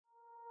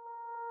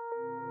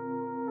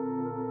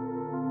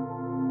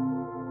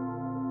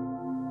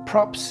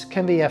props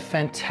can be a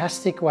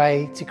fantastic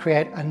way to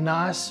create a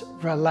nice,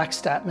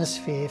 relaxed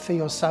atmosphere for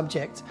your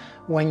subject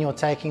when you're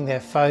taking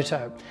their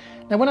photo.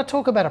 Now, when I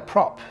talk about a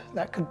prop,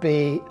 that could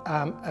be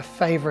a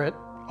favorite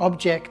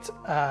object,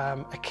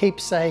 a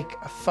keepsake,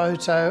 a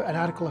photo, an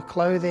article of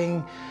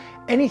clothing,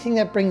 anything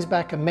that brings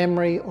back a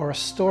memory or a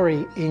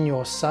story in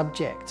your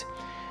subject.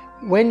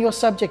 When your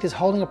subject is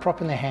holding a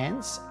prop in their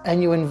hands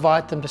and you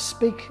invite them to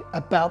speak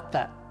about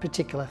that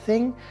particular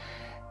thing,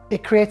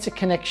 it creates a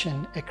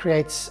connection. It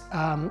creates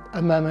a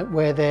moment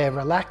where they're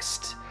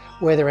relaxed,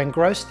 where they're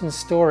engrossed in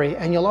story,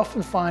 and you'll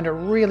often find a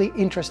really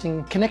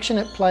interesting connection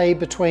at play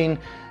between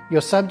your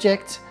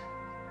subject,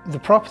 the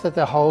prop that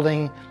they're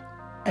holding,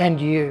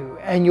 and you.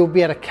 And you'll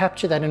be able to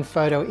capture that in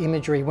photo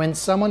imagery. When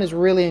someone is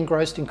really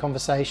engrossed in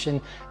conversation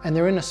and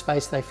they're in a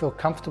space they feel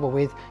comfortable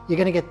with, you're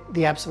going to get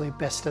the absolute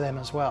best of them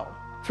as well.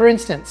 For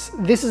instance,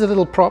 this is a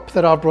little prop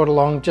that I brought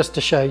along just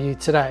to show you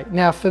today.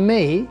 Now, for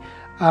me,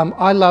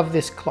 I love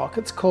this clock.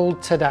 It's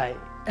called Today,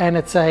 and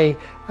it's a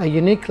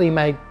uniquely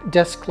made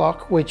desk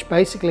clock which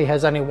basically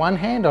has only one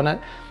hand on it,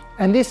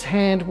 and this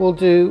hand will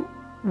do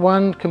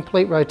one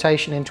complete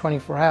rotation in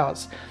 24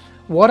 hours.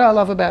 What I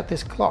love about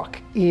this clock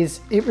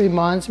is it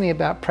reminds me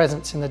about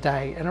presence in the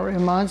day, and it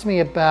reminds me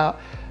about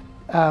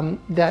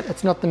that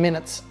it's not the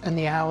minutes and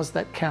the hours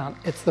that count,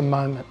 it's the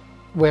moment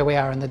where we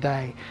are in the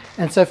day.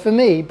 And so for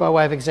me, by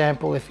way of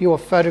example, if you're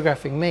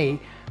photographing me,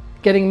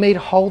 getting me to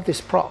hold this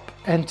prop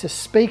and to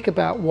speak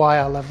about why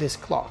I love this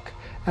clock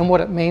and what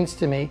it means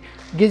to me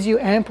gives you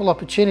ample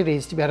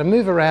opportunities to be able to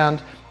move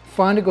around,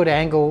 find a good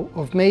angle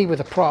of me with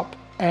a prop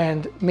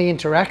and me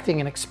interacting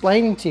and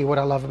explaining to you what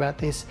I love about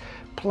this.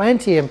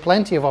 Plenty and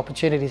plenty of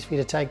opportunities for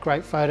you to take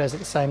great photos at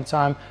the same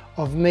time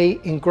of me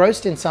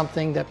engrossed in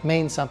something that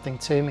means something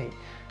to me.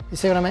 You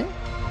see what I mean?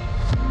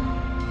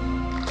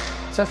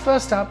 So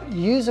first up,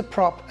 use a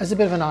prop as a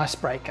bit of an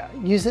icebreaker.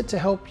 Use it to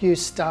help you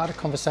start a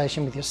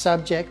conversation with your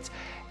subject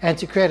and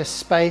to create a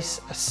space,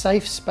 a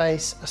safe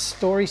space, a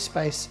story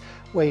space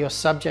where your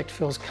subject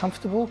feels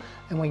comfortable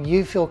and where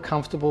you feel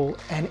comfortable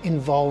and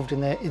involved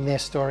in their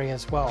story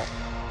as well.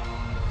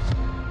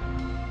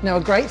 Now,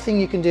 a great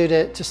thing you can do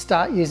to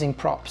start using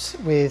props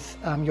with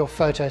your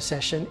photo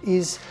session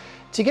is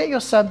to get your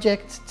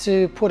subject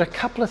to put a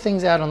couple of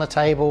things out on the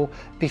table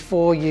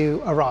before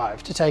you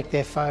arrive to take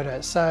their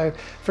photos. So,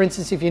 for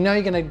instance, if you know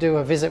you're going to do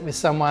a visit with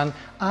someone,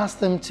 ask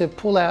them to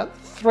pull out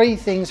 3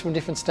 things from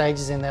different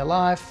stages in their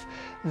life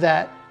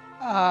that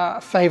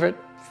are favourite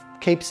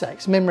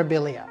keepsakes,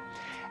 memorabilia.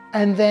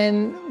 And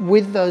then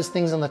with those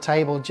things on the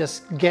table,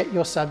 just get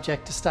your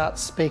subject to start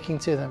speaking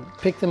to them.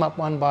 Pick them up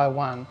one by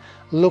one,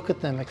 look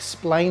at them,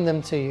 explain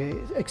them to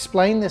you,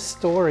 explain the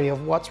story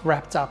of what's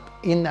wrapped up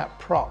in that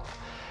prop.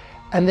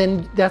 And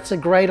then that's a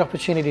great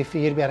opportunity for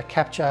you to be able to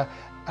capture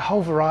a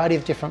whole variety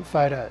of different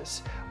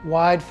photos.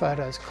 Wide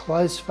photos,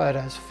 close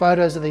photos,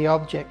 photos of the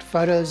object,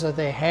 photos of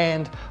their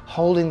hand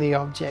holding the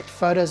object,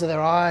 photos of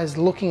their eyes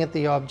looking at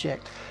the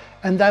object.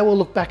 And they will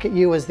look back at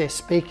you as they're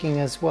speaking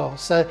as well.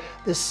 So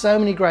there's so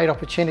many great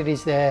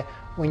opportunities there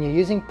when you're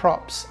using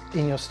props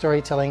in your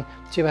storytelling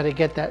to be able to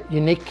get that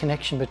unique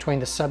connection between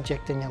the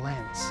subject and your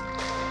lens.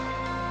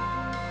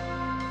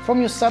 From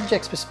your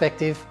subject's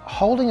perspective,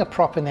 holding a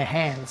prop in their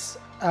hands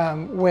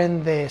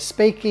when they're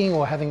speaking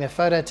or having their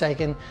photo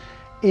taken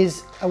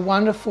is a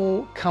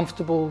wonderful,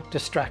 comfortable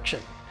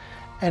distraction.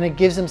 And it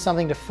gives them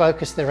something to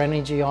focus their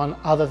energy on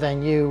other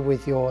than you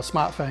with your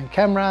smartphone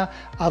camera,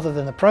 other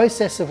than the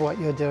process of what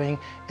you're doing.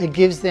 It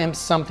gives them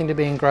something to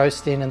be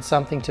engrossed in and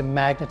something to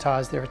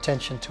magnetize their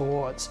attention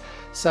towards.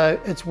 So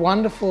it's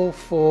wonderful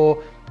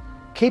for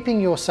keeping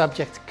your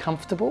subject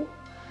comfortable,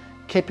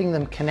 keeping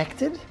them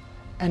connected,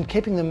 and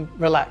keeping them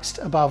relaxed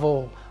above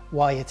all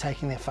while you're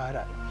taking their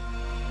photo.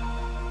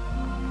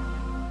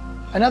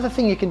 Another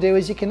thing you can do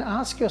is you can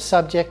ask your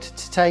subject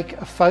to take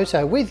a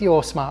photo with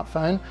your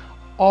smartphone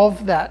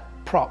of that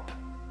prop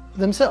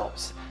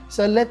themselves.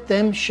 So let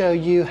them show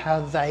you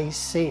how they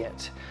see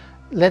it.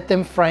 Let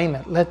them frame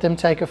it, let them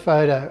take a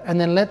photo, and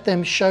then let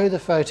them show the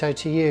photo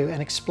to you and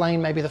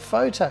explain maybe the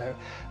photo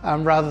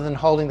rather than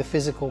holding the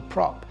physical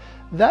prop.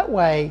 That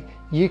way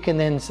you can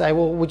then say,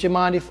 well, would you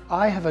mind if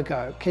I have a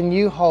go? Can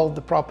you hold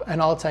the prop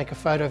and I'll take a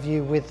photo of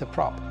you with the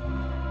prop?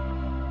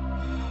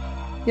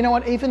 You know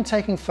what, even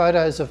taking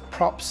photos of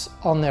props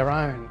on their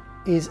own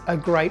is a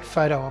great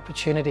photo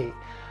opportunity.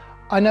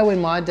 I know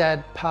when my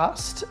dad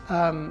passed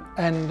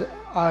and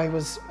I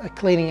was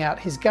cleaning out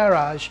his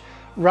garage,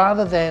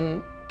 rather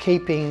than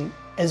keeping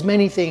as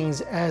many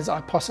things as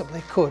I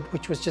possibly could,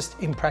 which was just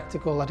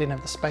impractical, I didn't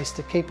have the space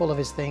to keep all of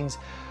his things,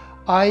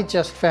 I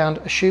just found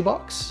a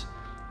shoebox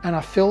and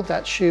I filled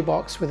that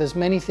shoebox with as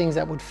many things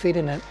that would fit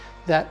in it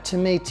that to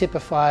me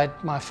typified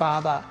my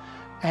father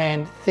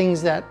and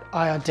things that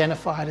I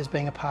identified as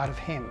being a part of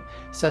him.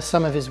 So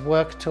some of his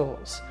work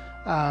tools,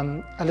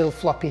 a little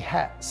floppy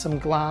hat, some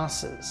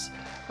glasses,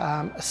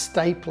 a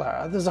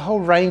stapler. There's a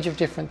whole range of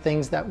different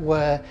things that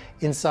were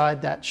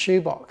inside that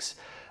shoebox.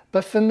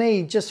 But for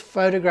me, just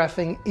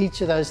photographing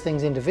each of those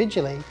things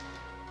individually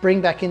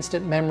bring back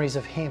instant memories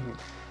of him.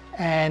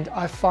 And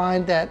I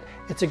find that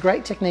it's a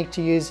great technique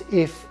to use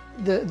if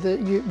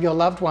your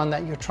loved one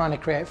that you're trying to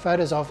create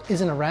photos of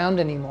isn't around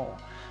anymore.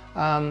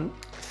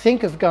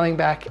 Think of going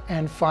back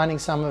and finding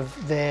some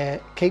of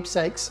their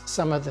keepsakes,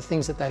 some of the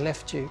things that they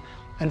left you,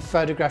 and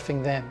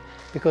photographing them,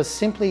 because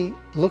simply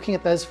looking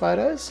at those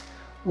photos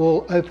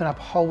will open up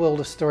a whole world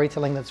of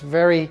storytelling that's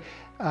very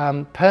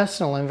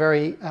personal and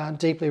very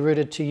deeply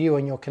rooted to you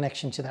and your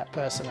connection to that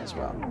person as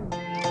well.